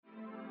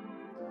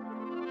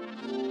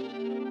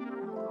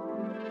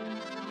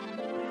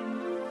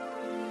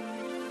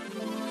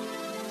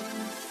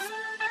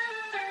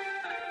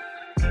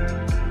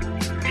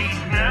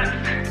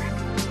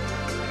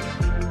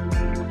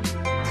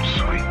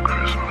Sweet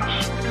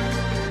Christmas.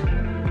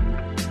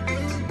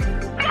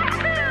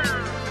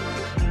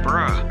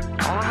 Bruh,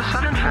 All of a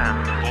sudden,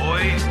 fam.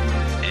 boy,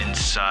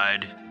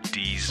 inside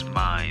these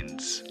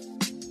minds.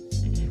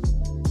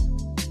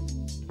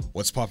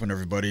 What's poppin',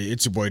 everybody?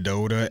 It's your boy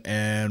Doda,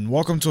 and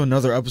welcome to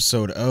another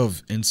episode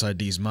of Inside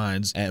These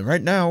Minds. And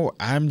right now,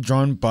 I'm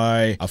joined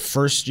by a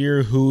first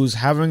year who's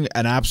having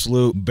an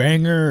absolute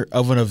banger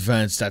of an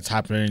event that's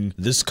happening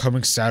this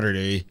coming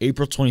Saturday,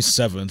 April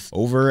 27th,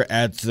 over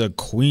at the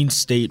Queen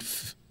Street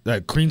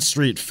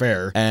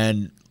Fair.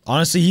 And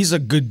honestly, he's a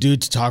good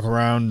dude to talk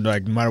around,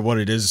 like no matter what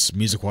it is,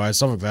 music-wise,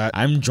 stuff like that.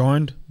 I'm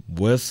joined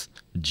with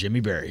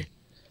Jimmy Berry.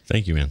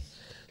 Thank you, man.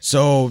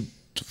 So,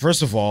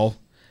 first of all,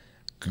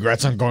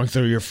 congrats on going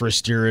through your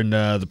first year in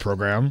the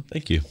program.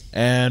 Thank you.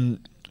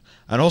 And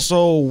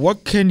also,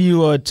 what can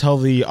you tell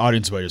the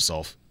audience about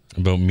yourself?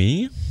 About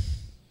me?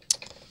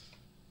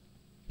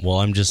 Well,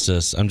 I'm just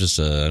a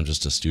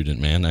student,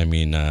 man. I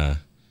mean, I'm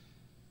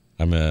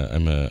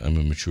a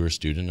mature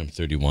student. I'm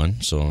 31,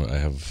 so I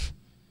have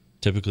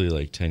typically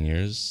like 10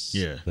 years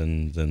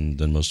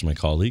than most of my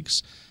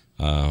colleagues.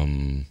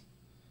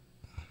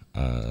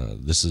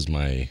 This is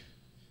my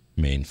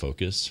main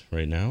focus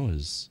right now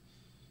is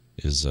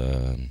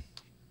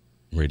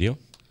radio.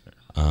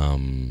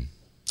 I'm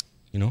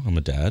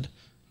a dad,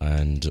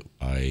 and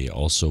I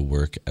also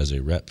work as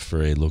a rep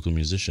for a local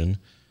musician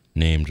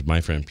named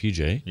my friend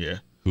PJ,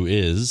 who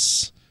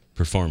is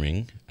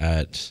performing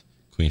at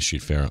Queen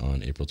Street Fair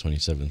on April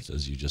 27th,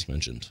 as you just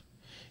mentioned.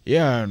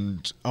 Yeah,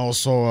 and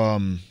also,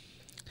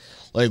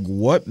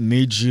 what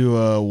made you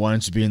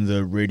want to be in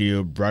the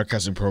radio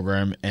broadcasting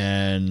program,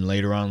 and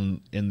later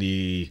on in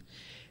the,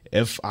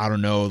 into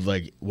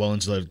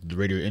the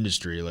radio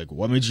industry? Like,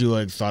 what made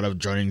you thought of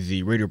joining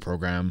the radio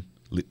program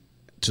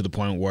to the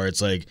point where it's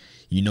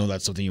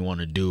that's something you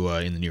want to do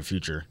in the near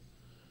future?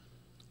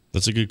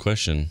 That's a good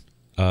question,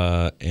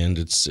 and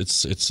it's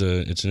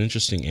an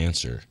interesting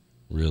answer,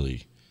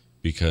 really,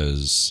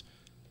 because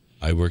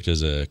I worked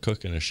as a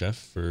cook and a chef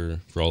for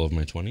all of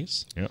my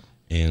 20s. Yeah.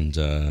 And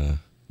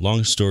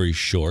long story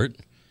short,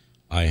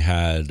 I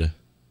had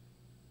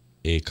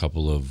a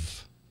couple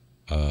of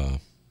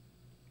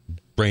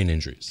brain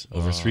injuries.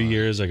 Over 3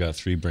 years, I got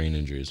 3 brain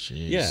injuries.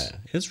 Jeez. Yeah,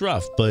 it's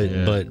rough,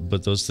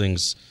 but those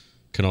things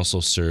can also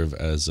serve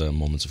as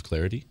moments of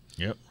clarity.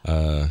 Yep.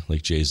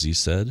 Like Jay-Z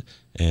said,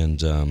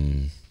 and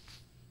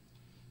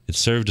it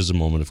served as a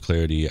moment of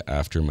clarity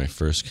after my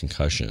first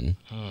concussion.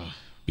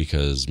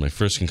 Because my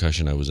first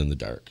concussion, I was in the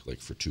dark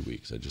for 2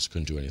 weeks. I just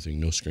couldn't do anything.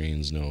 No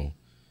screens, no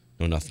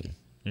nothing.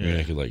 Yeah. I mean,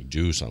 I could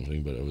do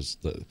something, but it was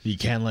You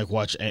can't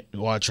watch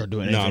or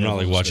do anything. no. I'm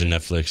not watching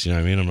Netflix. You know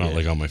what I mean? I'm not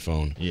on my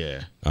phone.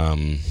 Yeah.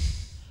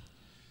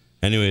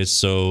 Anyways,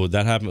 so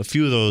that happened. A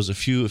few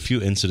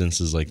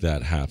incidences like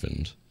that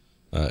happened.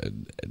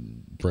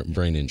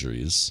 Brain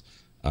injuries.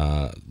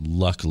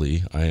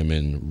 Luckily, I am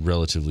in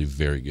relatively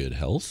very good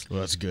health.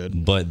 Well, that's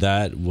good. But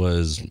that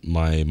was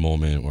my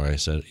moment where I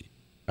said,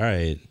 all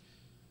right,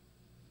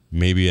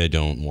 maybe I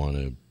don't want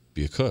to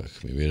be a cook.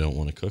 Maybe I don't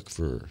want to cook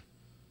for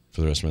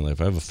the rest of my life.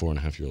 I have a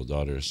 4.5-year-old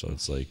daughter, so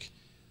it's all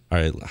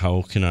right,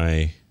 how can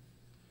I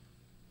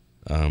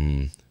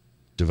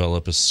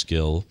develop a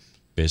skill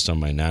based on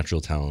my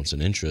natural talents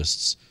and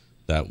interests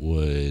that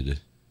would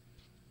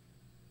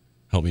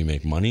help me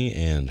make money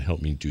and help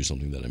me do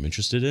something that I'm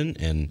interested in?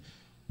 And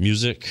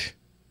music,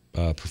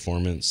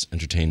 performance,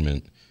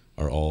 entertainment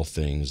are all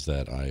things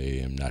that I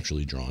am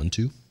naturally drawn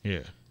to.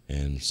 Yeah.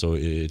 And so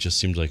it just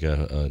seemed like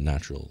a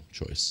natural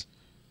choice.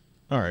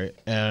 All right.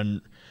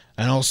 And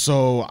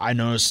also, I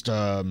noticed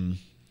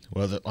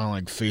whether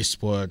on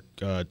Facebook,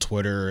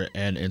 Twitter,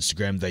 and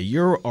Instagram that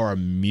you are a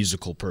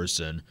musical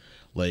person.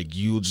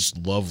 You just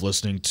love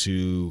listening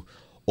to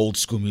old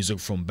school music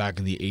from back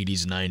in the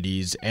 80s,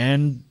 90s,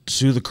 and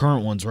to the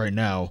current ones right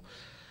now.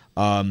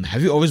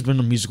 Have you always been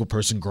a musical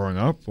person growing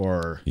up,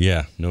 or?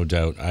 Yeah, no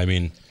doubt. I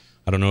mean,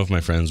 I don't know if my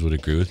friends would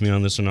agree with me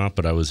on this or not,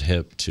 but I was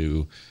hip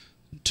to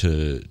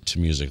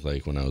music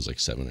when I was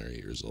 7 or 8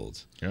 years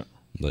old. Yeah.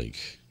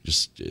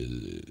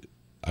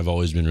 I've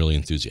always been really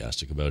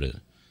enthusiastic about it.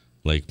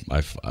 When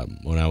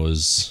I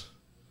was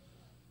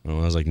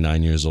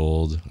 9 years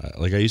old,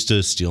 I used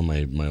to steal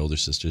my older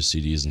sister's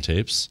CDs and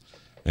tapes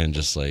and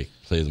just play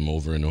them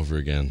over and over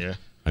again. Yeah.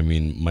 I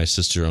mean, my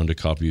sister owned a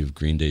copy of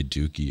Green Day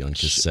Dookie on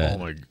cassette.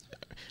 Oh my!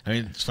 I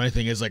mean, the funny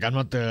thing is, I'm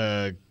not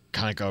the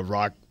kind of a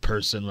rock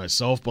person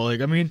myself,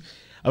 but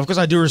of course,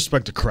 I do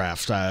respect the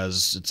craft.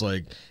 As it's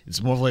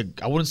more of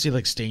I wouldn't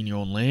say stay in your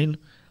own lane,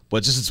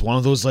 but it's one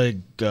of those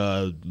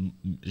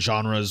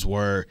genres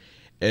where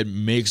it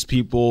makes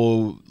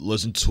people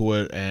listen to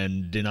it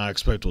and did not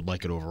expect would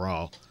like it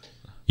overall.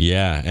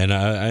 Yeah, and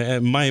I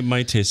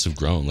my tastes have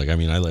grown.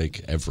 I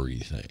like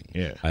everything.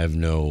 Yeah, I have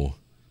no.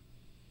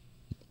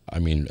 I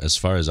mean, as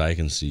far as I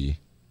can see,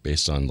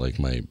 based on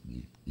my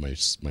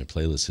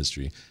playlist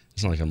history,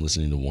 it's not like I'm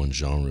listening to one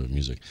genre of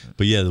music.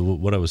 But yeah,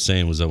 what I was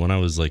saying was that when I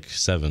was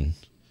 7,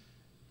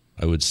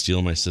 I would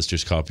steal my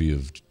sister's copy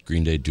of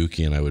Green Day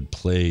Dookie, and I would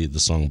play the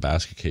song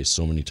Basket Case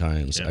so many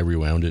times. Yeah. I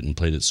rewound it and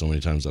played it so many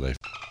times that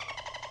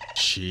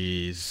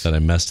Jeez. I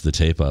messed the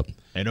tape up.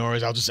 And no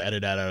worries, I'll just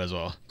edit that out as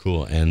well.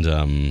 Cool.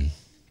 And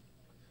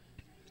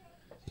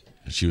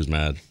she was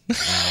mad.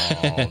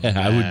 Oh,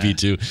 I would be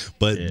too.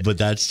 But Yeah. but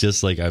that's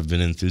just like I've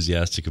been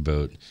enthusiastic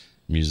about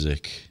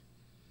music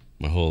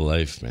my whole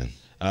life, man.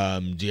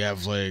 Do you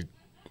have like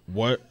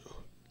what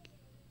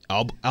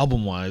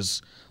album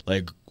wise,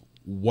 like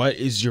what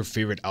is your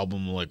favorite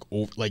album, like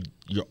like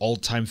your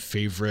all-time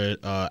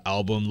favorite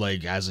album,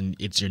 like as in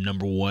it's your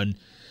number one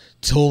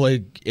till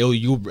like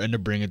you'll end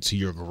up bringing it to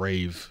your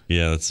grave?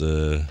 Yeah, that's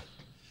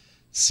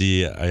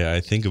see, I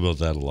think about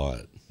that a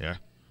lot. Yeah.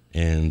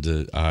 And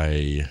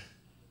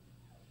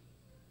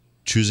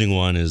choosing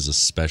one is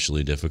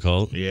especially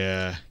difficult.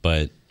 Yeah.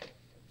 But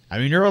I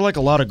mean, there are like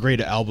a lot of great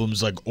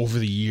albums like over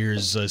the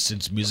years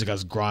since music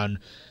has grown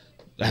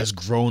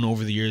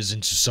over the years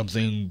into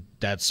something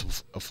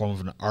that's a form of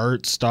an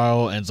art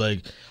style, and it's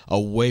like a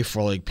way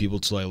for like people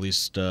to at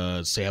least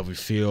say how we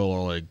feel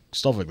or like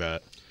stuff like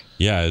that.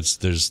 yeah,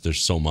 there's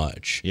so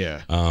much.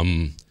 Yeah.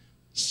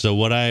 So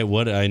what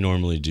I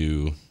normally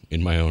do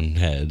in my own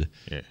head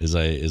Yeah. is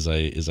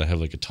I have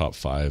like a top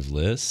 5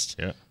 list.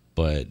 Yeah.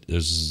 But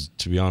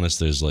to be honest,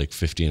 there's like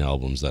 15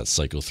 albums that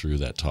cycle through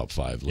that top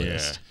 5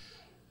 list. Yeah.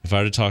 If I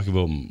were to talk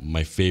about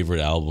my favorite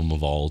album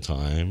of all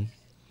time,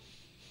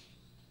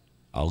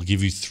 I'll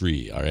give you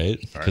 3, all right?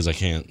 Because I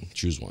can't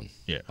choose one.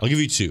 Yeah. I'll give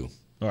you 2.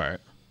 All right.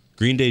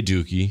 Green Day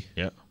Dookie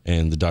Yeah.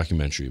 and the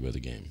documentary about the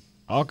game.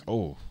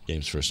 Oh.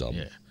 Game's first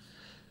album. Yeah.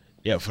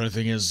 Yeah. Funny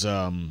thing is,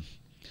 I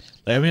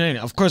mean,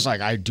 of course,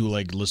 like I do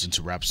like listen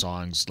to rap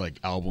songs, like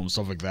albums,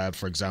 stuff like that.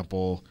 For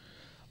example,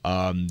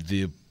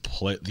 the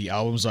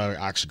albums I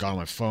actually got on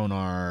my phone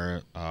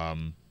are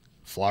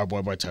Flower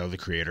Boy by Tyler the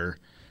Creator,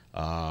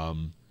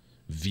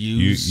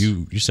 Views.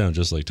 You sound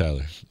just like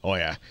Tyler. Oh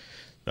yeah,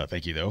 no,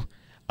 thank you though.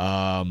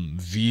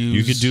 Views.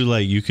 You could do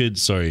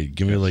like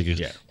give me like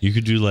Yeah. you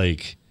could be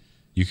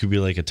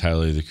like a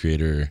Tyler the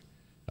Creator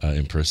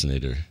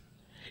impersonator.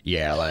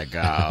 Yeah, like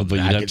But you'd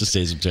have to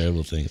say some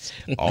terrible things.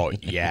 Oh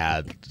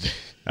yeah,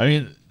 I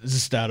mean, it's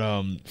just that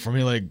for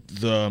me, like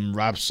the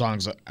rap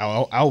songs,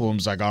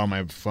 albums I got on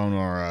my phone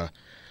are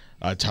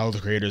Tyler the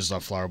Creator's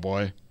Flower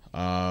Boy,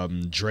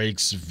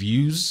 Drake's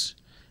Views,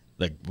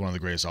 like one of the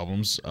greatest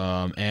albums,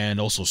 and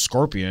also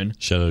Scorpion.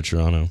 Shout out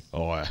Toronto.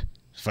 Oh,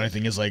 funny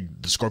thing is, like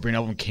the Scorpion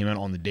album came out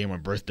on the day of my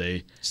birthday.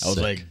 I was Sick.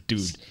 like,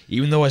 dude,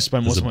 even though I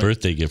spent most It's a of my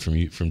birthday gift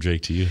from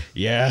Drake to you.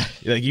 yeah,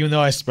 like even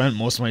though I spent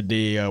most of my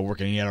day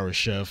working an 8-hour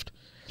shift,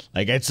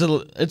 like it's a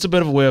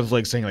bit of a way of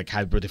like saying like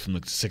happy birthday from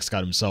the Six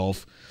God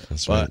himself.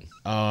 That's But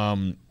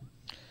right.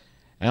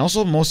 and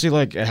also mostly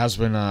like it has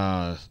been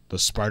the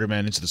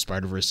Spider-Man Into the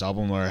Spider-Verse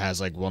album, where it has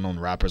like well-known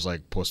rappers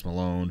like Post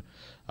Malone.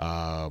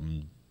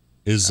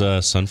 Is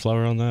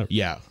Sunflower on that?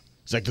 Yeah,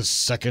 it's like the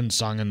second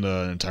song in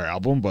the entire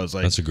album, but it's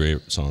like That's a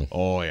great song.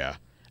 oh yeah.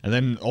 And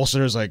then also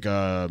there's like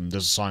there's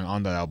a song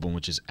on that album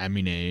which is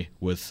Eminem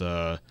with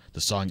the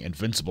song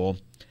Invincible.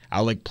 I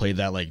like play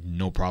that like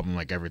no problem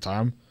like every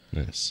time.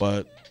 Nice.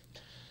 But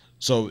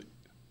so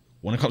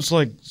when it comes to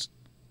like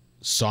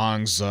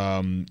songs,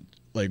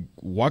 like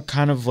what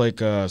kind of like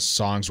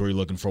songs were you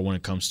looking for when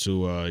it comes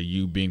to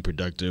you being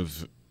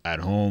productive at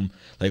home?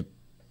 Like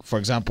for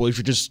example, if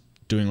you're just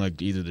doing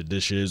like either the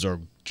dishes or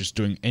just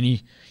doing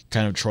any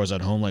kind of chores at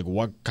home, like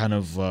what kind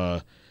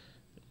of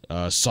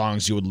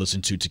songs you would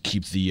listen to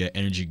keep the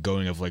energy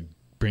going of like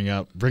bringing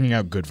out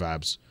good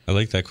vibes? I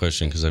like that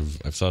question because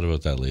I've thought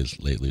about that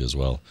lately as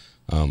well.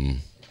 So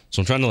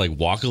I'm trying to like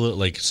walk a little,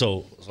 like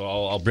so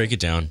I'll break it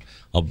down.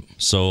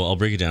 I'll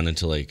break it down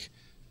into like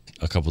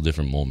a couple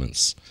different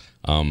moments.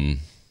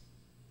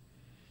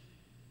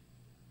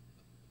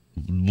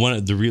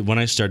 When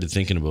I started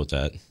thinking about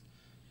that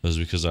was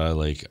because I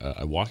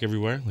walk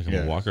everywhere. Like I'm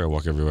Yeah. a walker. I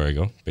walk everywhere I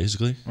go,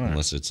 basically, Right.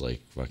 unless it's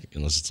like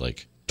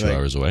 2 Like-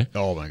 hours away.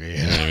 Oh my god, You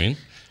know what I mean?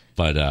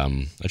 But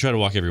I try to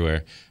walk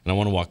everywhere, and I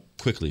want to walk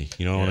quickly.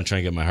 You know, I want Yeah. to try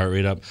and get my heart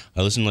rate up.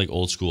 I listen to like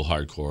old school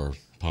hardcore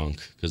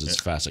punk because it's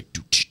fast, like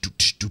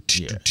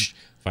Yeah.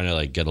 trying to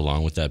like get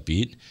along with that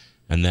beat.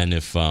 And then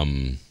if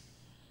I'm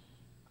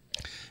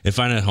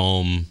at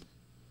home,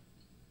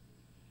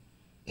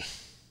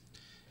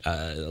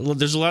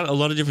 there's a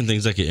lot of different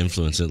things that could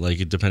influence it,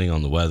 like depending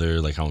on the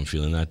weather, like how I'm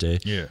feeling that day.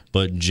 Yeah.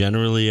 But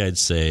generally, I'd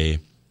say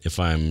if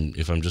I'm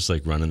just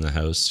like running the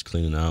house,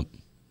 cleaning up,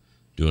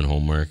 doing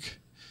homework.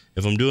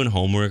 If I'm doing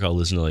homework, I'll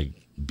listen to like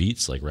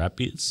beats, like rap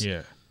beats,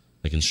 yeah.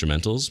 like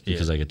instrumentals,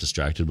 because Yeah. I get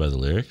distracted by the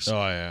lyrics.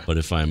 Oh yeah. But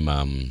if I'm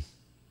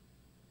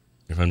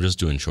just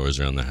doing chores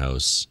around the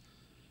house,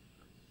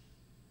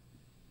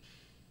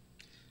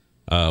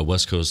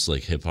 West Coast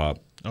like hip hop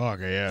Oh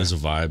okay, yeah. is a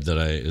vibe that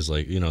is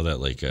like, you know, that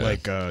like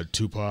like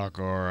Tupac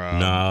or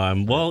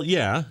well,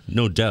 yeah,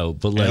 no doubt,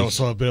 but and like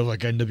also a bit of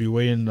like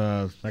NWA and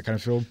that kind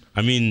of field.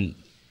 I mean,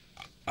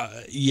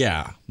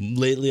 yeah.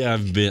 Lately,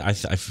 I've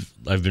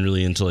been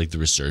really into like the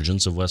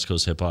resurgence of West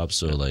Coast hip hop.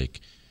 So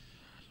like,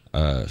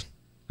 I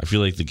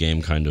feel like the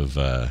game kind of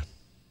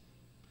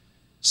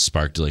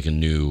sparked like a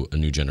new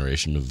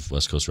generation of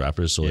West Coast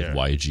rappers. So like Yeah.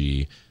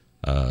 YG,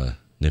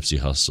 Nipsey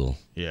Hussle,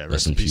 Yeah,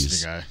 rest in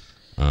peace. to the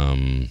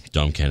guy.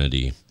 Dom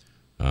Kennedy,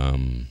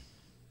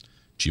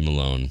 G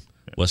Malone,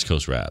 West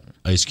Coast rap,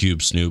 Ice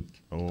Cube, Snoop.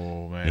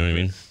 Oh man, You know what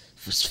I mean?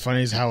 It's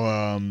funny as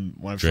how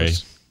when I Dre.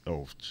 first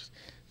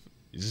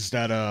it's just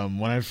that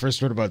when I first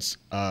heard about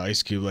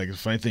Ice Cube, like the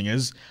funny thing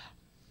is,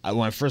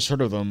 when I first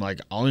heard of him, like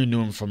I only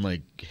knew him from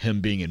like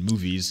him being in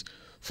movies.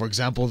 For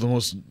example, the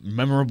most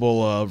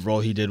memorable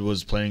role he did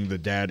was playing the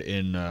dad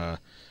in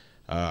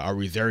Are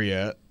We There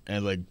Yet?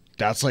 And like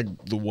that's like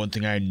the one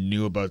thing I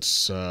knew about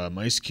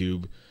Ice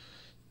Cube.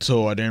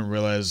 So I didn't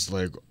realize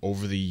like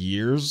over the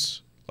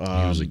years. He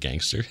was a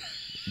gangster,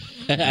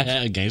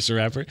 a gangster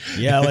rapper.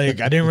 Yeah, like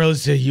I didn't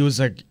realize that he was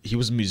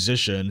a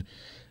musician,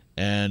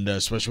 and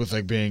especially with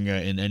like being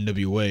in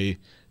NWA.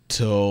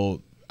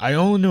 Till I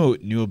only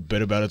knew a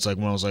bit about it. It's like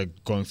when I was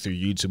like going through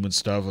YouTube and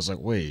stuff. I was like,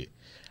 wait,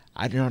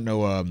 I did not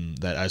know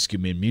that Ice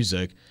Cube made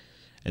music.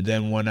 And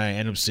then when I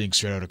ended up seeing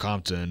Straight Outta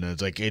Compton,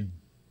 it's like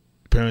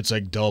parents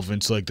like delve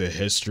into like the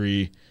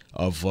history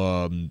of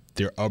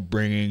their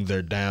upbringing,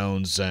 their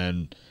downs,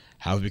 and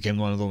how it became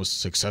one of the most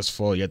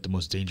successful yet the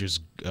most dangerous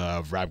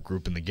rap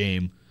group in the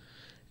game.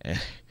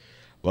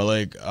 But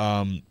like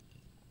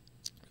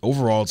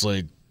overall, it's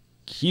like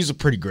he's a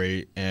pretty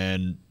great.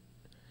 And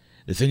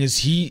the thing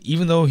is,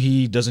 even though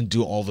he doesn't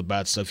do all the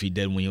bad stuff he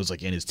did when he was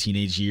like in his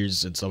teenage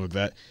years and stuff like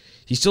that,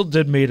 he still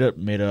did made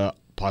a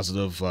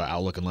positive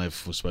outlook in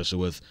life, especially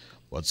with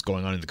what's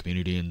going on in the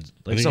community and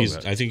like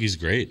I think he's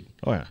great.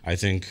 Oh yeah. I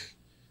think,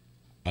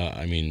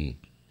 I mean,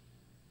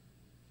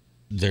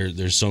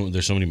 there's so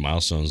many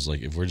milestones.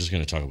 Like if we're just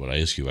gonna talk about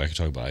Ice Cube, I could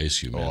talk about Ice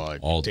Cube, man, like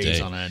all days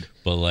day. on end.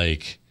 But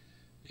like,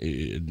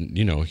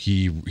 you know,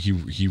 he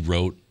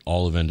wrote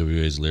all of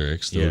NWA's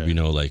lyrics. There would be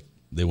no like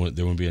there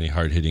wouldn't be any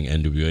hard hitting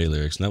NWA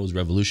lyrics, and that was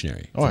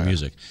revolutionary for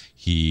music.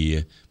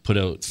 He put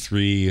out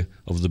 3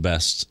 of the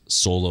best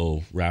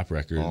solo rap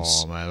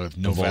records. Oh man, with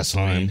no of all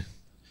Vaseline. time.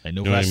 And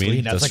no You know what I Vaseline.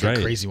 mean? That's That's like a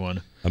right. crazy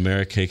one.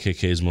 America,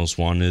 KKK's Most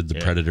Wanted, The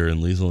Predator,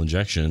 and Lethal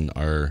Injection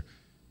are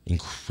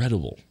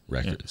incredible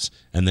records.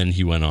 And then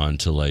he went on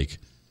to like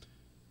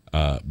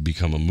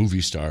become a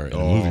movie star and a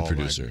movie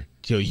producer.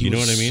 Yo, he you know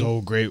was what I mean?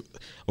 so great.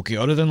 Okay,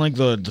 other than like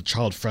the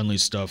child friendly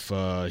stuff, he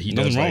Nothing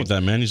does, wrong like, with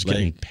that, man. He's like-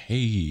 getting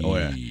paid. Oh,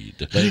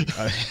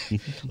 yeah.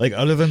 Like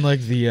other than like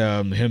the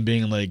him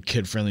being in like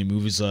kid friendly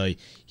movies, like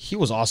he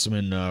was awesome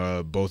in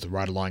both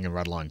Ride Along and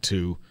Ride Along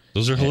 2.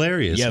 Those are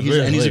hilarious. Yeah, He's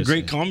very a hilarious.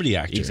 great comedy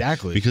actor.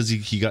 Exactly. Because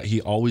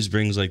he always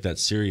brings like that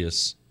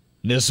serious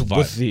This Vibe.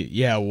 with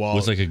the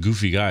with like a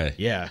goofy guy.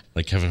 yeah,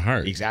 Like Kevin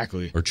Hart.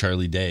 exactly. Or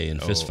Charlie Day in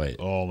Fist Fight.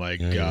 Oh my You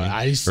know god, what I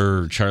I mean? just,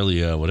 Or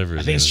Charlie, whatever.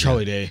 I think it's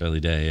Charlie Day. Charlie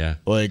Day, yeah.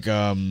 like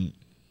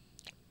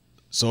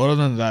So other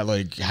than that,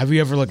 like, have you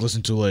ever like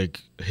listened to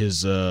like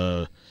his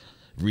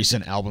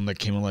recent album that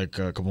came out like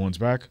a couple months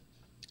back?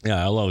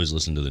 Yeah, I'll always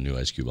listen to the new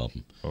Ice Cube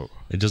album. Oh,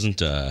 It doesn't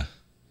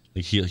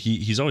like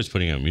he's always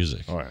putting out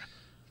music. all right.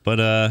 But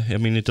I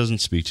mean, it doesn't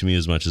speak to me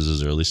as much as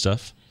his early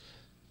stuff.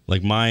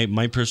 Like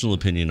my personal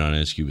opinion on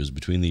Ice Cube is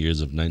between the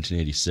years of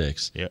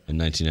 1986 Yep. and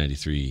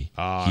 1993,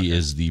 he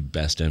is the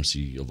best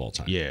MC of all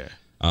time. Yeah.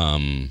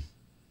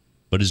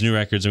 But his new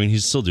records, I mean,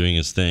 he's still doing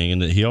his thing,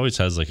 and he always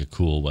has like a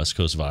cool West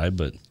Coast vibe.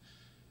 But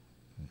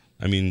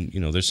I mean,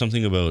 you know, there's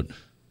something about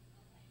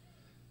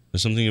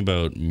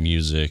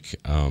music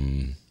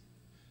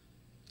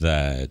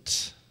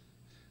that.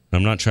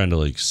 I'm not trying to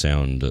like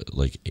sound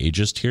like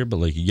ageist here, but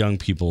like young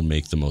people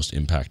make the most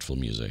impactful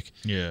music.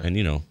 Yeah. And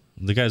you know,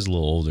 the guy's a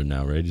little older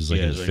now, right? He's like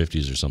Yeah, in his like-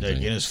 50s or something.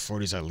 Like in his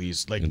 40s at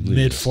least, like least.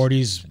 mid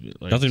 40s.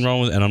 Like, Nothing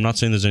wrong with, and I'm not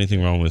saying there's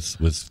anything wrong with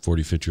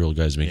 40, 50-year-old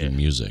guys making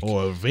music.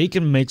 Oh, they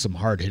can make some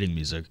hard hitting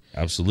music.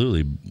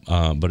 Absolutely.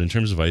 But in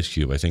terms of Ice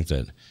Cube, I think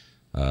that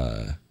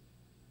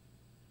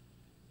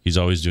he's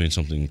always doing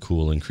something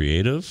cool and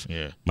creative.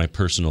 Yeah. My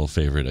personal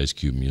favorite Ice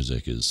Cube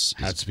music is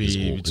Had to is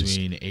be old. It's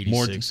between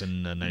 86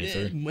 and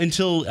 93.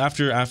 until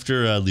after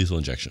Lethal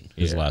Injection.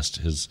 Yeah.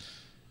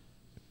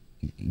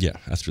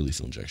 After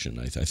Lethal Injection,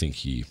 I think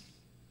he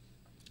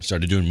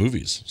started doing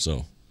movies.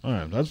 So All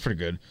right, that's pretty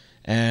good.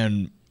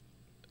 And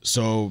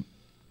so,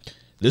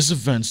 this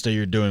events that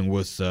you're doing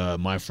with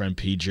my friend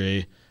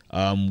PJ,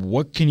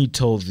 what can you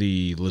tell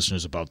the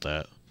listeners about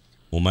that?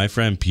 well, my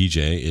friend PJ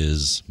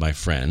is my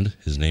friend.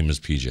 His name is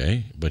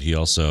PJ, but he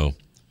also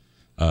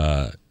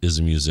is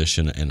a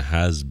musician and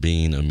has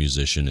been a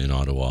musician in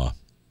Ottawa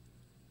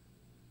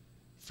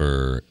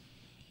for,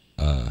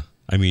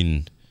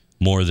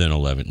 more than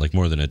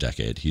a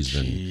decade. He's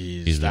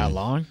been that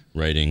long?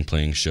 writing,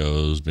 playing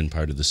shows, been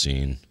part of the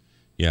scene.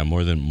 Yeah,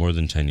 more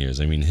than 10 years.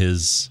 I mean,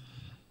 his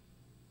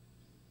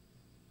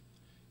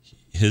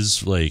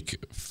like,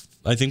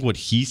 I think what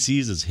he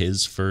sees as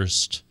his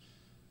first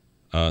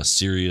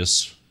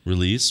serious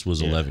release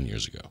was 11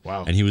 years ago.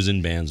 Wow. And he was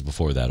in bands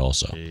before that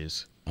also.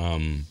 Jeez.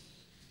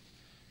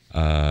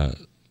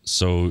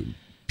 So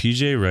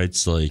PJ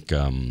writes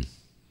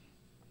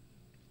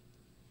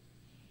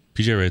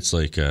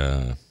like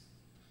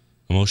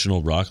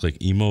emotional rock,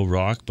 like emo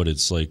rock, but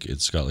it's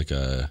got like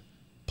a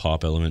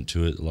pop element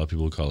to it. A lot of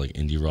people would call it like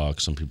indie rock.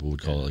 Some people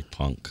would call it like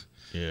punk.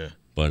 Yeah.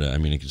 But I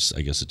mean,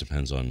 I guess it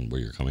depends on where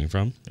you're coming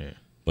from. Yeah.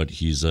 But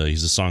he's a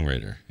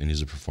songwriter and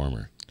he's a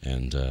performer,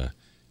 and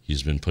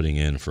he's been putting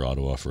in for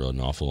Ottawa for an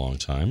awful long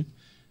time,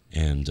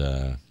 and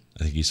I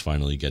think he's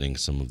finally getting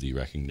some of the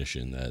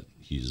recognition that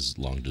he's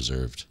long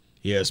deserved.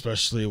 Yeah,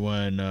 especially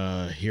when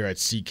here at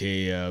CK,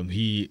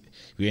 we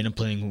ended up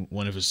playing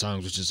one of his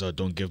songs, which is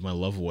 "Don't Give My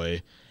Love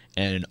Away,"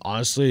 and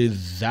honestly,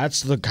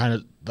 that's the kind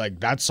of like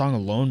that song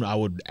alone, I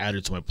would add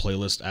it to my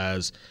playlist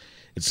as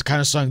it's the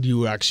kind of song you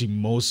would actually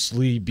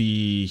mostly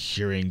be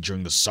hearing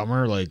during the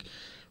summer, like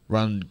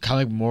around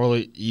kind of like more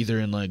like either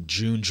in like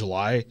June,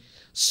 July,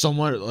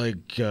 somewhat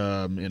like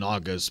in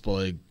August, but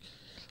like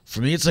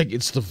for me, it's like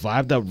it's the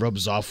vibe that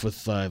rubs off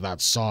with that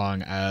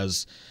song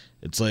as.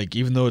 It's like,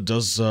 even though it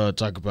does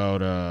talk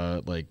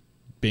about like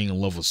being in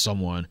love with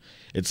someone,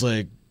 it's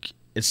like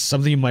it's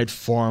something you might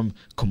form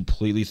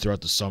completely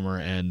throughout the summer,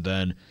 and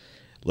then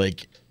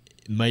like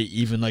it might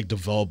even like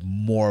develop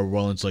more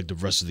well into like the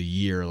rest of the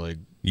year. Like,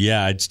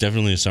 yeah, it's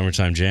definitely a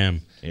summertime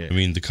jam. Yeah. I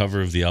mean, the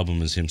cover of the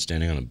album is him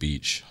standing on a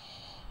beach.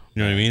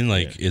 You know what I mean?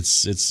 Like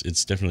it's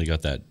definitely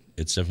got that.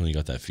 It's definitely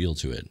got that feel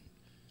to it.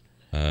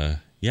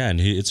 Yeah, and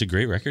it's a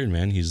great record,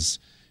 man. He's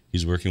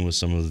working with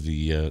some of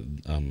the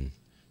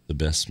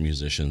best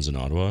musicians in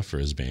Ottawa for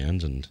his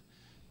band, and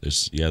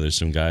there's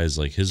some guys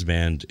like his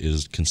band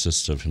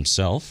consists of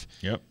himself.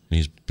 Yep. And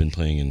he's been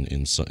playing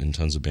in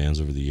tons of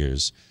bands over the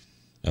years.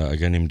 A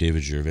guy named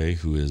David Gervais,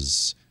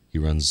 he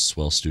runs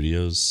Swell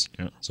Studios.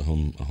 Yep. It's a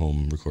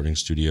home recording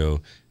studio,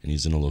 and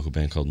he's in a local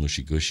band called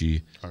Mushy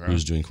Gushy,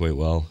 who's doing quite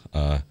well.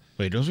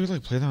 Wait, don't we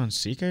like play that on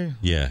CK?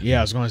 Yeah. Yeah,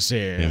 I was gonna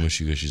say. Yeah,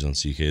 Mushy Gushy's on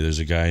CK. There's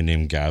a guy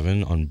named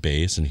Gavin on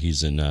bass, and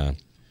he's in a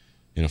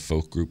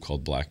folk group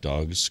called Black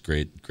Dogs.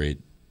 Great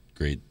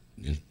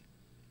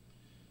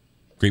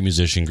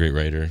musician, great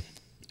writer.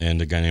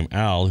 And a guy named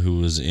Al, who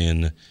was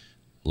in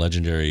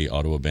legendary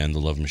Ottawa band The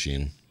Love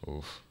Machine.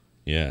 Oof.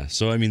 Yeah,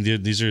 so I mean,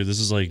 this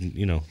is like,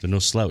 they're no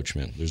slouch,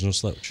 man. There's no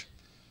slouch.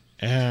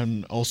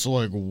 And also,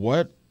 like,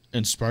 what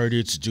inspired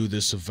you to do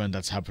this event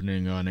that's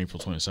happening on April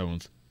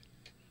 27th?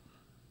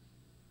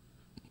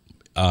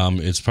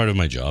 It's part of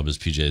my job as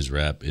PJ's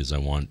rep. I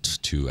want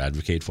to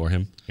advocate for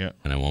him. Yeah.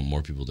 And I want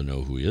more people to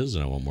know who he is,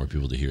 and I want more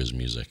people to hear his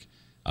music.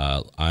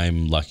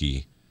 I'm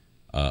lucky.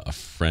 A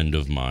friend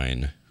of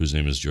mine whose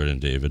name is Jordan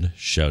David.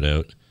 Shout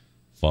out,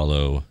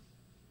 follow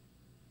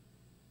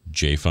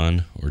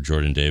JFun or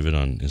Jordan David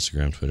on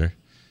Instagram, Twitter.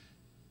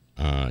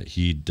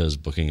 He does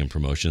booking and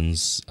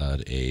promotions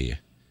at a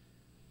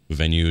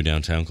venue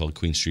downtown called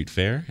Queen Street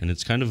Fair, and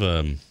it's kind of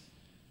a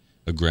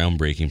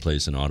groundbreaking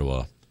place in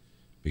Ottawa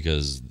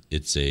because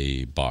it's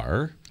a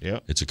bar,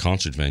 it's a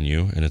concert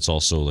venue, and it's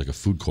also like a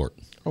food court.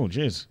 Oh,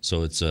 jeez.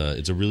 So it's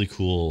a really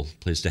cool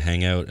place to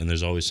hang out, and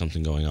there's always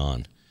something going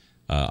on.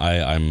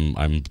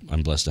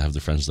 I'm blessed to have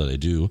the friends that I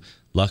do.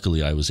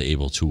 Luckily, I was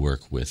able to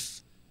work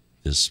with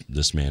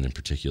this man in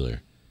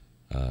particular.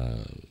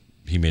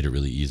 He made it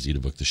really easy to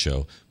book the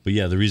show. But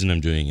yeah, the reason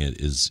I'm doing it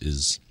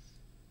is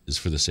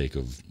for the sake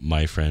of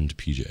my friend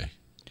PJ.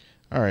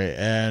 All right,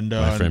 and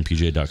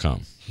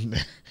myfriendpj.com.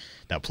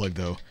 That plug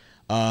though.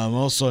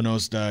 Also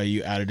noticed that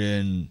you added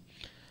in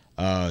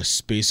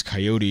Space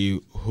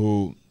Coyote,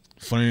 who,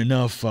 funny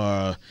enough,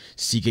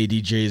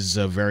 CKDJ's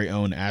very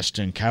own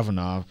Ashton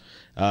Kavanaugh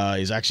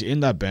is actually in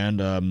that band.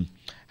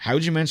 How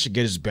did you manage to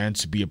get his band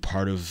to be a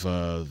part of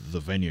the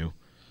venue?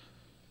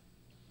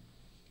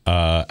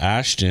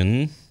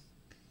 Ashton,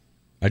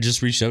 I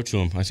just reached out to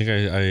him. I think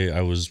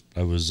I was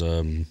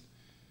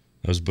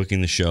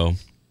booking the show,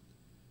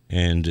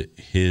 and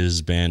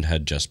his band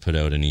had just put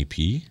out an EP.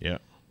 Yeah.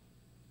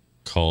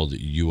 Called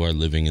You Are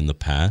Living in the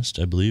Past,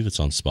 I believe. It's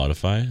on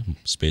Spotify.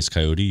 Space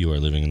Coyote, You Are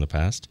Living in the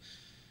Past.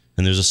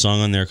 And there's a song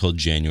on there called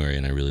January,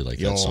 and I really like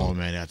that song. Oh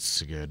man,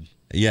 that's good.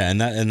 Yeah,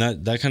 and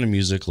that kind of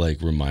music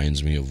like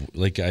reminds me of,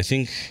 like, I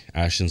think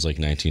Ashton's like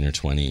 19 or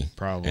 20.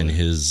 Probably. And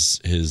his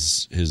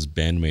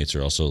bandmates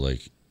are also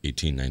like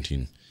 18,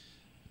 19.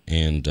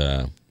 And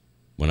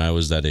when I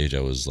was that age,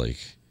 I was like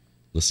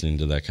listening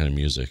to that kind of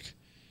music.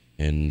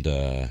 And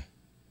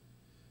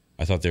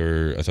I thought they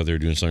were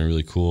doing something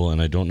really cool,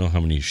 and I don't know how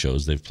many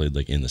shows they've played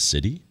like in the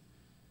city.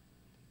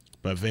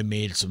 But they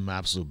made some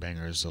absolute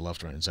bangers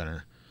left, right, and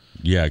center.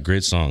 Yeah,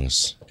 great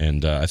songs,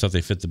 and I thought they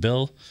fit the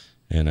bill.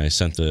 And I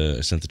sent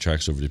the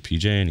tracks over to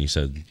PJ, and he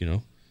said,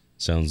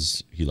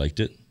 he liked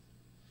it,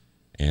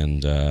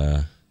 and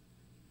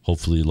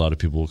hopefully a lot of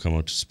people will come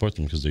out to support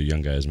them because they're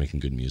young guys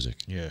making good music.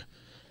 Yeah,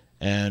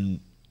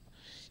 and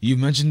you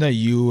mentioned that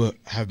you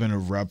have been a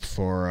rep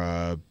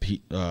for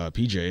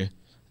PJ.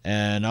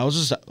 And I was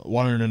just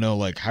wanting to know,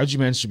 like, how did you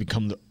manage to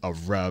become a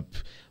rep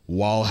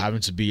while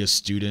having to be a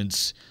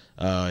student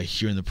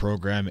here in the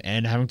program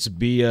and having to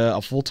be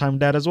a full-time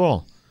dad as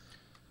well?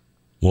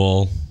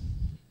 Well,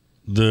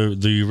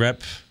 the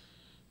rep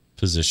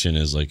position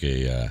is like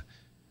a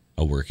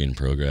work in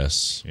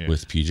progress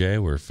with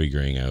PJ. We're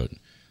figuring out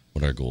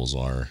what our goals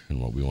are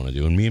and what we want to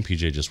do. And me and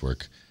PJ just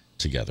work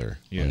together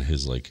on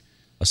his, like,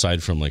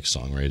 aside from like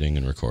songwriting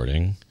and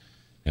recording,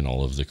 and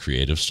all of the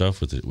creative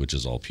stuff with it, which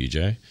is all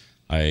PJ.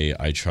 I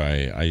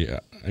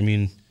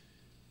mean,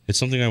 it's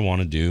something I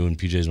want to do, and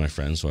PJ's my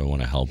friend, so I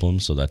want to help him,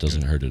 so that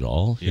doesn't hurt at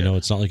all. You know,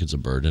 it's not like it's a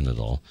burden at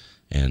all.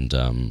 And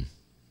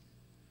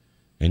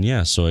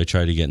yeah, so I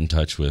try to get in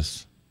touch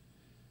with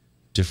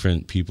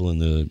different people in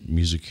the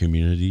music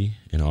community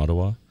in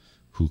Ottawa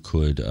who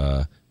could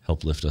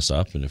help lift us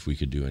up, and if we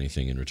could do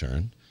anything in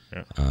return.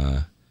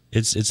 Yeah.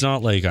 It's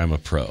not like I'm a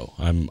pro.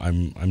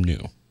 I'm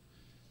new.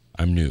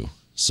 I'm new.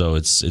 So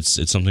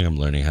it's something I'm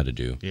learning how to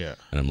do. Yeah.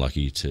 And I'm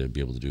lucky to be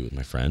able to do it with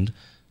my friend.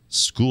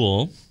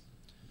 School,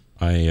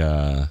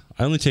 I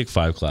only take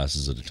 5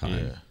 classes at a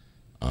time.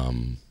 Yeah.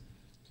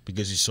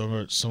 Because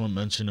someone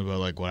mentioned about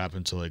like what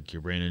happened to like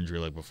your brain injury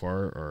like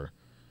before, or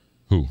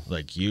who?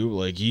 Like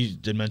you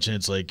did mention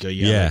it's like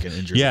you had like an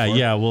injury. Yeah, before?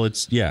 yeah. Well,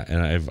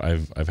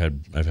 and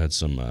I've had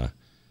some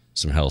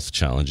health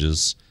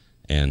challenges,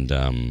 and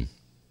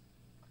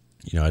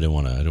you know, I don't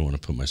want to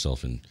put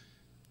myself in.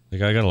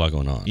 Like, I got a lot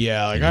going on.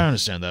 Yeah, like, I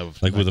understand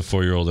that. Like, with a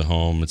 4-year-old at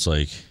home, it's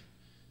like,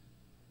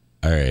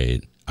 all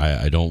right,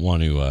 I don't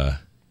want to.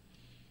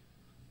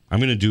 I'm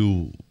going to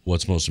do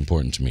what's most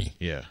important to me.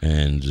 Yeah.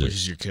 And which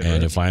is your kid.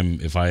 And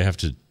right? if I have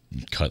to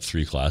cut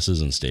 3 classes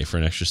and stay for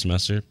an extra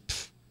semester,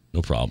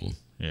 no problem.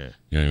 Yeah.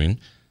 You know what I mean?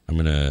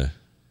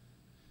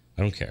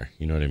 I don't care.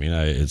 You know what I mean?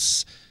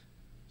 It's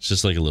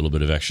just like a little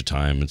bit of extra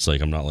time. It's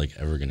like I'm not like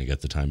ever going to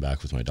get the time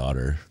back with my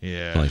daughter.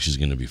 Yeah. It's not like she's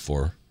going to be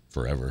 4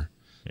 forever.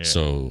 Yeah.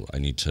 So I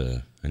need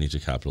to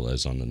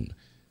capitalize on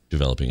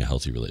developing a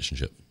healthy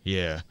relationship.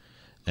 Yeah.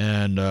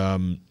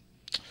 And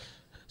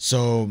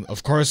so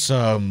of course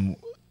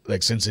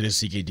like since it is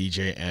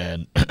CKDJ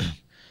and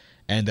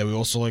and that we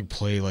also like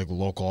play like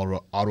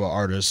local Ottawa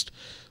artists,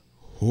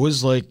 who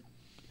is like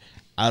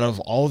out of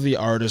all the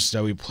artists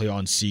that we play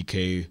on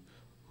CK,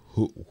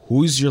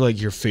 who's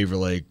your favorite,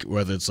 like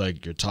whether it's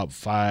like your top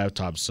 5,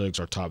 top 6,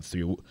 or top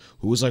 3,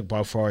 who's like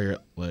by far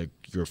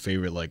your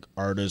favorite like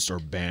artist or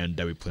band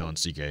that we play on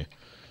CK?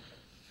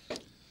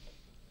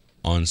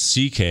 On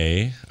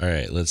CK, all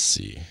right, let's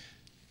see.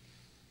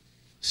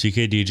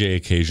 CK DJ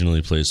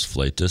occasionally plays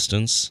Flight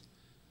Distance.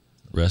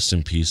 Rest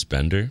in peace,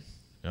 Bender.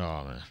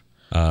 Oh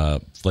man.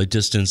 Flight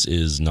Distance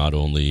is not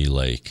only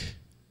like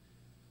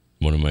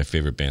one of my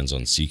favorite bands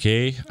on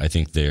CK. I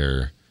think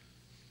they're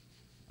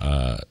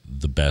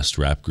the best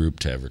rap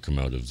group to ever come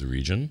out of the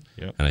region.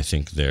 Yep. And I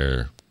think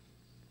they're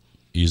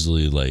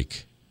easily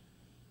like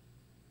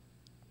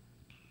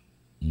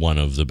one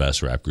of the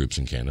best rap groups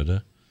in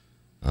Canada.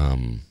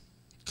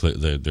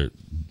 Their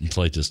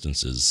Flight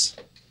Distance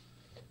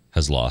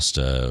has lost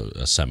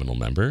a seminal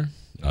member.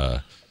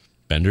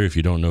 Bender, if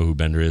you don't know who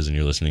Bender is and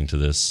you're listening to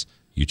this,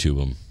 YouTube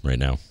him right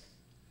now.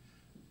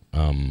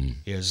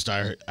 Yes,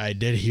 I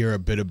did hear a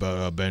bit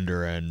about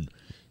Bender, and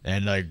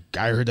like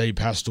I heard that he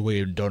passed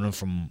away. Don't know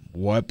from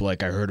what, but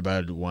like I heard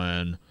about it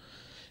when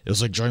it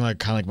was like during like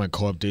kind of like my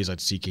co-op days at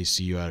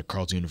CKCU at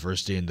Carleton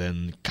University, and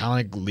then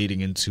kind of like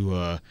leading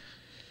into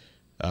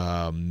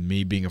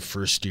me being a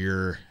first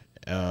year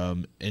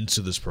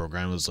into this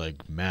program. It was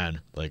like, man,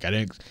 like I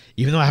didn't,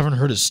 even though I haven't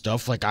heard his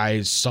stuff, like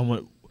I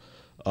somewhat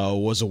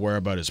was aware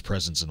about his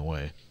presence in a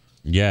way.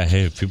 Yeah,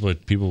 hey,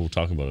 people will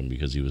talk about him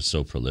because he was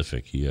so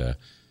prolific. He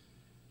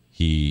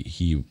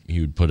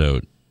would put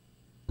out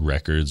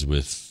records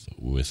with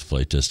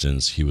Flight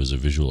Distance. He was a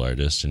visual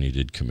artist and he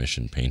did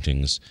commissioned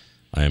paintings.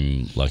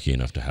 I'm lucky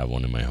enough to have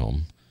one in my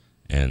home,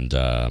 and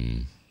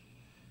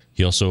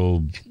he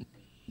also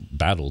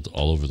battled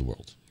all over the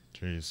world.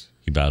 Jeez.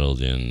 He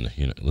battled in,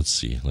 let's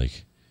see,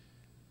 like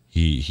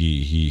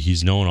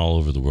he's known all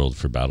over the world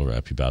for battle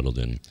rap. He battled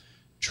in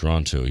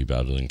Toronto, he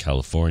battled in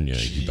California,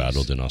 Jeez. He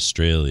battled in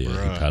Australia,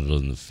 Bruh. He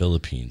battled in the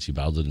Philippines, he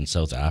battled in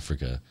South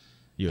Africa,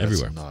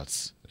 everywhere. That's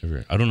nuts.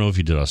 Everywhere. I don't know if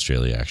he did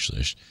Australia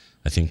actually.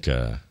 I think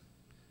I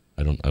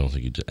don't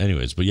think he did.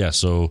 Anyways, but yeah,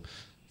 so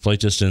Flight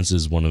Distance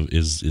is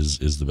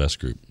is the best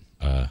group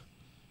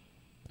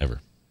ever.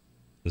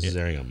 This is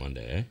airing on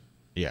Monday, eh?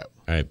 Yeah.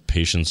 All right,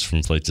 Patience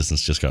from Flight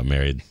Distance just got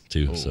married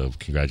too, so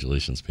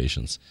congratulations,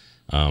 Patience.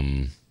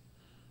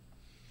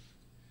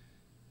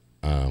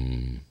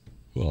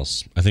 Who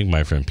else? I think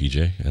my friend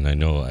PJ, and I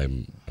know I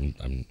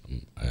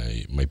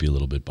might be a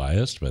little bit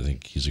biased, but I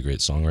think he's a great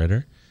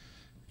songwriter.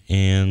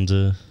 And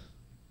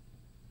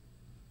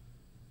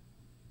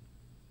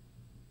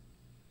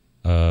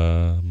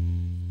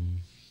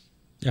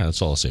yeah,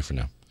 that's all I'll say for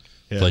now.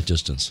 Yeah. Flight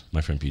Distance,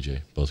 my friend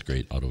PJ, both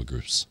great Ottawa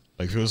groups.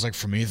 Like if it was like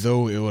for me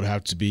though, it would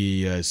have to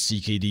be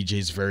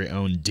CKDJ's very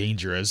own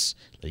Dangerous.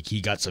 Like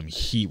he got some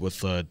heat with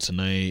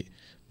Tonight,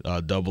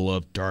 Double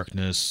Up,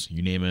 Darkness,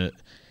 you name it.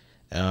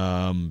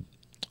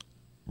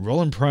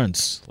 Roland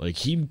Prince, like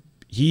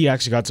he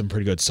actually got some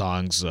pretty good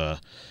songs.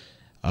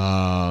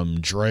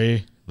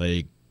 Dre,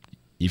 like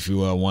if you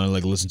want to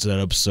like listen to that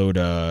episode,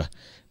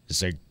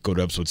 just like go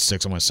to episode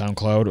 6 on my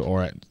SoundCloud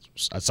or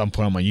at some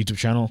point on my YouTube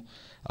channel.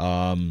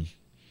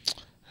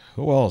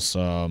 Who else?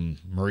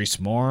 Maurice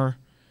Moore.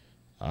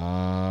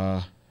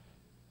 It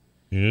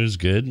was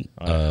good.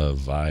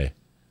 Vi.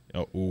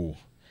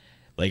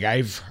 Like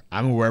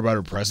I'm aware about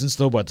her presence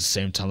though, but at the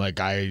same time, like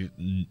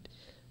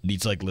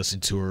need to like listen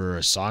to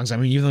her songs. I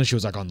mean, even though she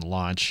was like on the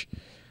launch,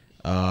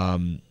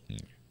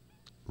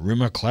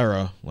 Rima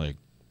Clara, like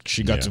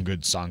she got some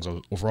good songs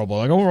overall. But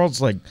like overall,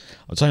 it's like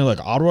I'm telling you,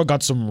 like Ottawa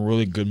got some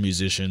really good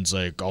musicians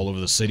like all over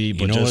the city.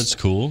 But you know what's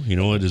cool? You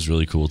know what is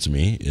really cool to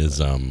me is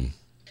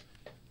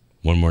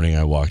one morning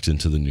I walked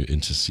into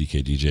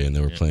CKDJ and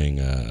they were playing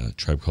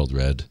Tribe Called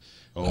Red.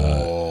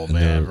 Oh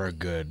man, very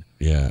good.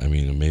 Yeah, I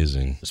mean,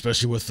 amazing.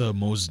 Especially with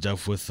Mos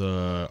Def with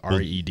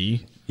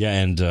R.E.D.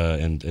 Yeah, and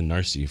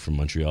Narcy from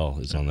Montreal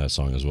is on that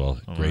song as well.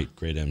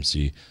 Great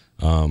MC.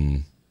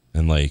 And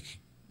like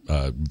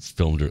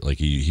filmed like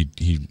he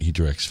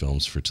directs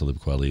films for Talib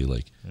Kweli,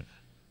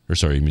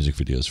 music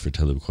videos for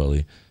Talib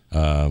Kweli.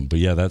 But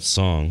yeah, that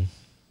song,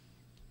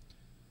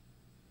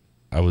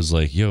 I was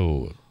like,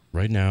 yo,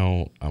 right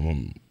now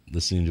I'm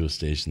listening to a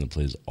station that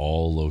plays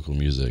all local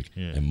music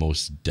and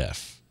Mos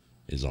Def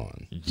is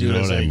on. You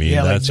know what I mean?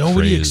 Yeah, that's like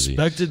nobody crazy.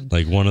 expected.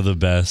 Like one of the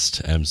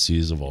best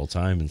MCs of all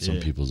time in some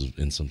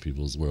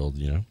people's world,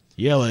 you know?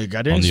 Yeah, like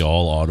I didn't on the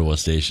all Ottawa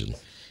station.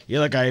 Yeah,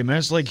 like I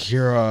managed to like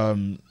hear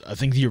I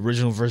think the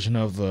original version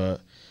of A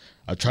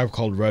Tribe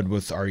Called Red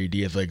with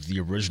R.E.D. like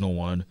the original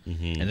one.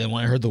 And then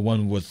when I heard the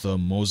one with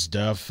Mos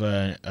Def,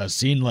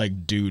 seeing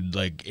like dude,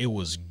 like it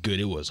was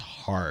good. It was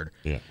hard.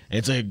 Yeah.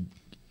 It's like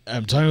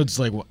I'm telling you, it's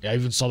like I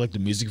even saw like the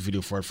music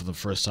video for it for the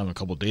first time a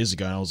couple of days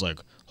ago, and I was like,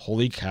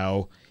 holy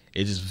cow.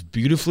 It is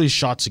beautifully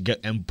shot to get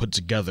and put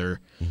together.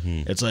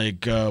 It's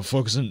like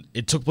focusing.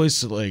 It took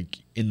place like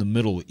in the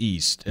Middle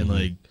East, and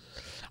like,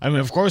 I mean,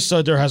 of course,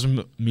 there has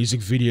been music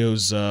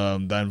videos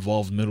that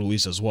involve Middle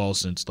East as well.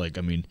 Since like,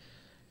 I mean,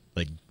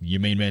 like your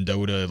main man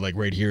Douda, like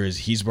right here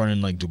he's born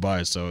in like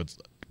Dubai, so it's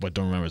but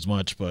don't remember as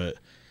much. But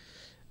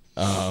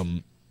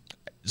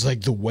it's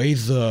like the way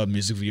the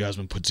music video has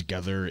been put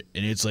together,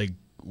 and it's like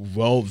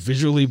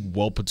visually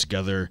well put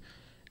together,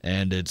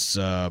 and it's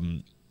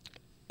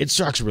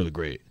actually really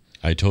great.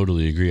 I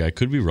totally agree. I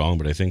could be wrong,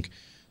 but I think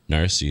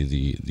Narcy,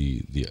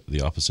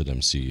 the opposite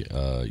MC,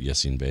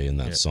 Yassine Bey in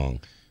that song.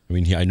 I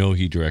mean, I know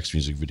he directs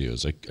music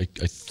videos. I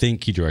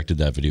think he directed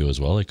that video as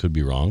well. I could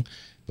be wrong,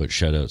 but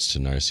shout outs to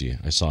Narcy.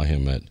 I saw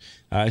him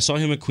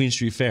at Queen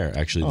Street Fair,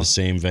 actually, the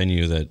same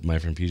venue that my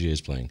friend PJ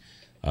is playing.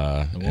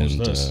 When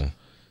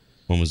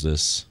was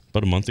this?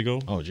 About a month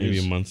ago? Oh, geez. Maybe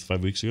a month,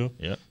 5 weeks ago?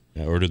 Yeah.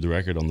 I ordered the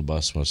record on the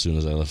bus. As soon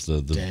as I left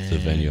the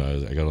venue,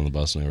 I got on the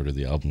bus and I ordered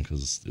the album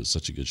because it was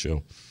such a good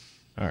show.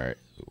 All right.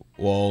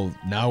 Well,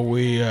 now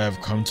we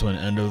have come to an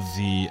end of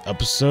the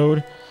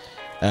episode.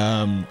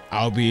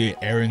 I'll be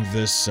airing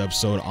this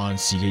episode on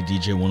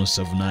CKDJ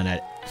 1079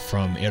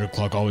 from 8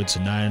 o'clock all the way to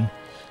 9.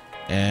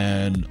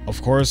 And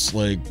of course,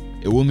 like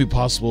it wouldn't be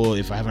possible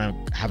if I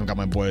haven't got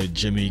my boy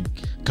Jimmy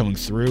coming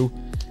through.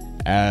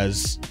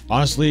 As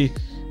honestly,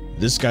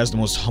 this guy's the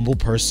most humble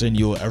person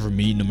you'll ever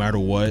meet, no matter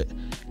what.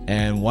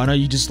 And why not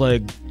you just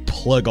like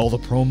plug all the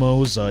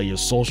promos, your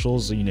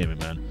socials, you name it,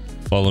 man.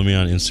 Follow me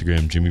on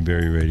Instagram, Jimmy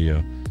Berry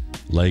Radio.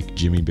 Like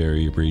Jimmy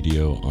Berry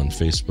Radio on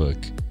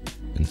Facebook.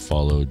 And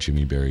follow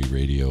Jimmy Berry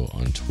Radio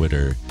on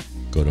Twitter.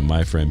 Go to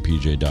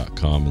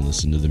myfriendpj.com and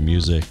listen to the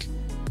music.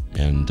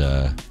 And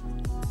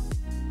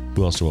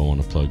who else do I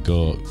want to plug?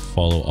 Go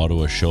follow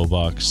Ottawa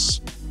Showbox.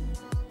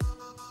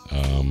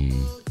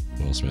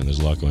 What else, man? There's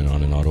a lot going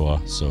on in Ottawa.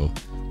 So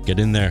get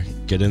in there.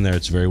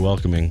 It's very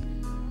welcoming.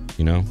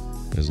 You know,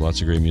 there's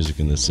lots of great music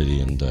in this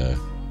city, and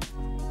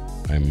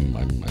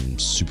I'm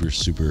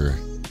super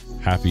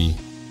happy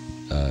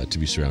to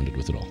be surrounded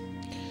with it all.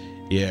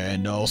 Yeah,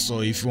 and also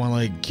if you want to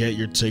like get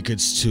your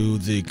tickets to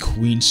the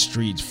Queen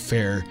Street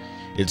Fair,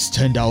 it's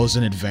 $10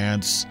 in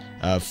advance,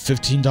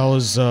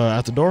 $15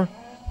 at the door.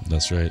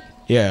 That's right.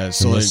 Yeah,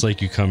 so unless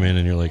like you come in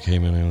and you're like, hey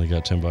man, I only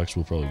got $10,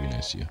 we'll probably be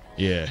nice to you.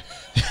 Yeah.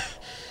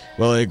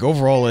 Well, like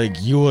overall, like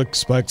you'll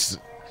expect.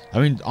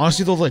 I mean,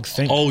 honestly, they'll like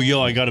think. Oh,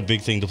 yo, I got a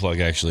big thing to plug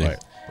actually. Right.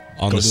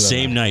 On the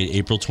same night,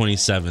 April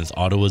 27th,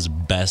 Ottawa's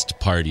best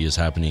party is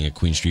happening at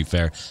Queen Street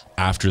Fair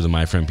after the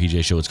My Friend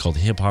PJ show. It's called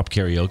Hip Hop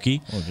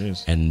Karaoke. Oh,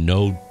 jeez. And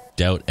no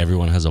doubt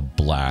everyone has a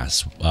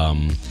blast.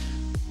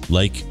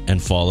 Like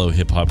and follow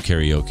Hip Hop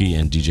Karaoke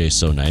and DJ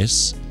So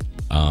Nice.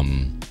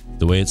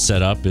 The way it's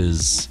set up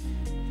is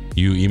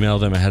you email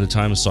them ahead of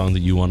time a song that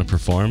you want to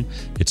perform.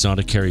 It's not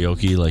a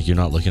karaoke, like you're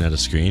not looking at a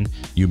screen.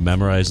 You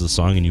memorize the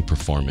song and you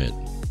perform it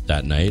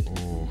that night.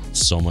 Ooh.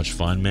 It's so much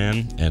fun,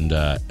 man. And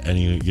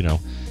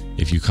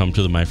if you come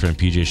to the My Friend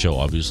PJ show,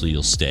 obviously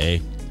you'll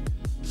stay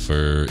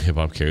for Hip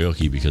Hop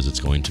Karaoke because it's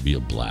going to be a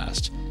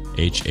blast.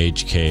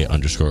 HHK_OTT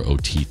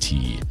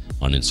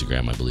on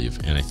Instagram, I believe.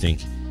 And I think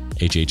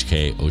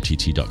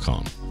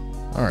HHKOTT.com.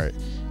 All right.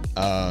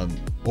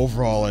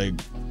 Overall, like,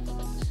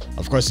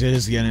 of course, it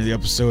is the end of the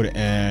episode.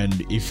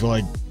 And if you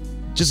like,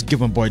 just give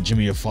my boy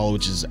Jimmy a follow,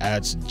 which is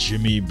at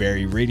Jimmy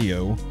Berry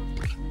Radio.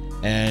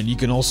 And you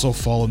can also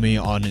follow me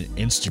on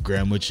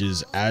Instagram, which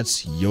is at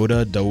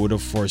Yoda Dauda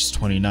Force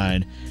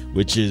 29,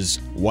 which is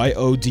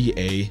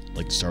YODA,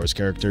 like the Star Wars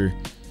character.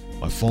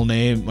 My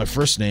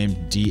first name,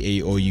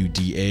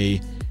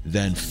 DAOUDA,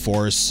 then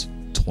Force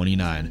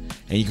 29.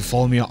 And you can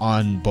follow me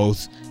on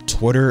both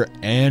Twitter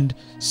and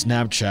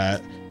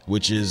Snapchat,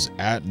 which is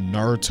at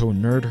Naruto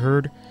Nerd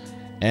Herd.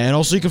 And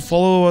also you can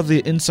follow the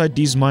Inside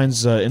These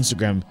Minds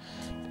Instagram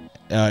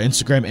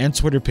and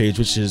Twitter page,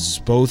 which is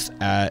both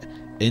at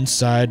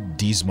Inside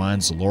These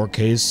Minds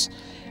lowercase.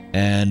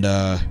 And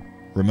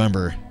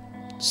remember,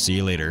 see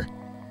you later.